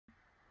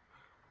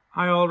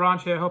Hi all,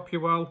 Raj here, hope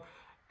you're well.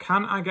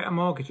 Can I get a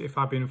mortgage if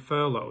I've been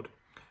furloughed?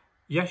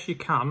 Yes, you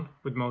can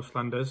with most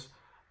lenders.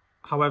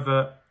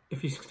 However,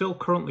 if you're still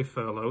currently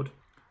furloughed,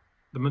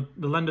 the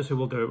lenders who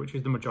will do it, which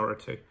is the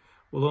majority,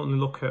 will only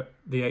look at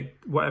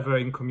whatever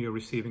income you're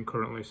receiving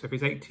currently. So if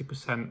it's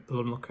 80%, they'll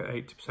only look at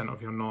 80%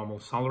 of your normal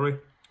salary.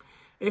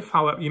 If,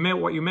 however,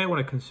 what you may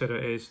want to consider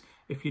is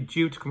if you're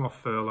due to come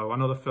off furlough, I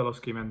know the furlough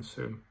scheme ends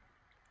soon.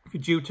 If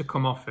you're due to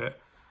come off it,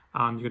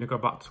 and you're going to go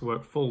back to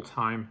work full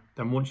time,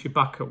 then once you're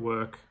back at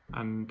work,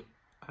 and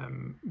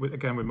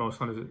with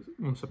most lenders,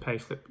 once a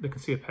payslip, they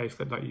can see a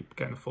payslip that you're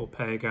getting a full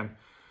pay again,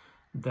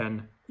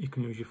 then you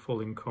can use your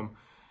full income.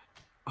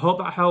 I hope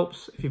that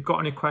helps. If you've got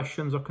any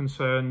questions or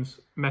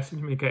concerns, message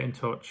me, get in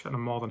touch, and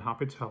I'm more than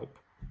happy to help.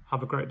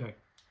 Have a great day.